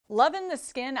Lovin' the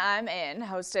Skin I'm In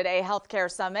hosted a healthcare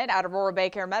summit at Aurora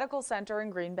BayCare Medical Center in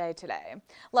Green Bay today.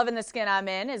 Lovin' the Skin I'm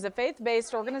In is a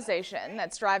faith-based organization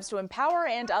that strives to empower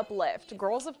and uplift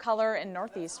girls of color in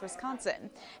Northeast Wisconsin.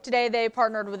 Today they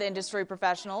partnered with industry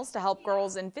professionals to help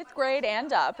girls in 5th grade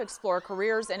and up explore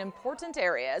careers in important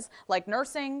areas like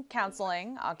nursing,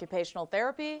 counseling, occupational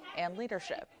therapy, and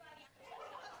leadership.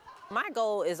 My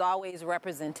goal is always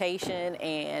representation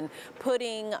and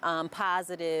putting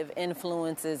positive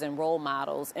influences and role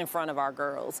models in front of our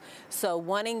girls. So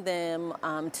wanting them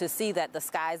to see that the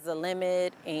sky's the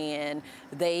limit and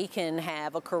they can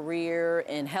have a career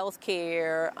in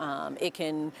healthcare. It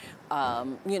can,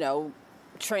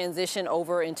 transition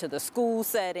over into the school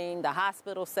setting, the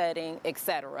hospital setting,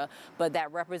 etc. But that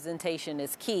representation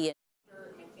is key.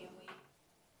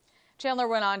 Chandler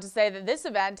went on to say that this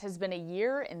event has been a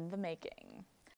year in the making.